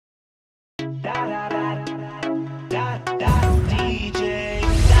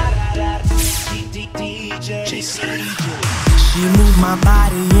She moved my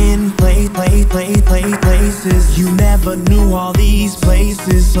body in places. You never knew all these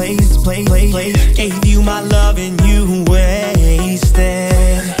places. Gave you my love and you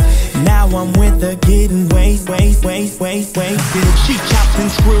wasted. Now I'm with her getting wasted. She chopped and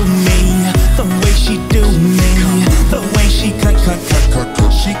screwed me, the way she do me, the way she cut.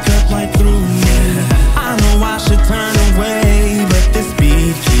 She cut right through me. I know I should turn away, but this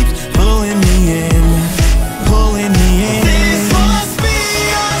beat keeps pulling me in. This must be a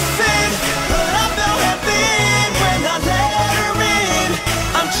sin, but I felt heaven when I let her in.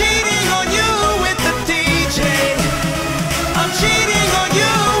 I'm cheating on you with the DJ. I'm cheating on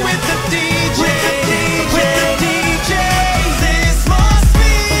you with the DJ. This must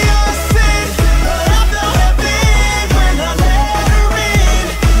be a sin, but I felt heaven when I let her in.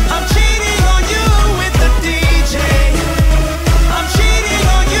 I'm cheating on you with the DJ. I'm cheating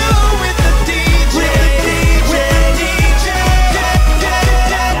on you with the DJ.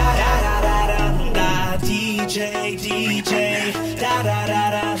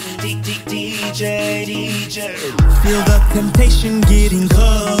 DJ. Feel the temptation getting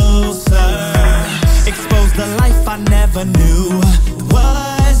closer. Expose the life I never knew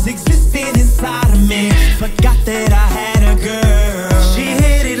was existing inside of me. Forgot that I had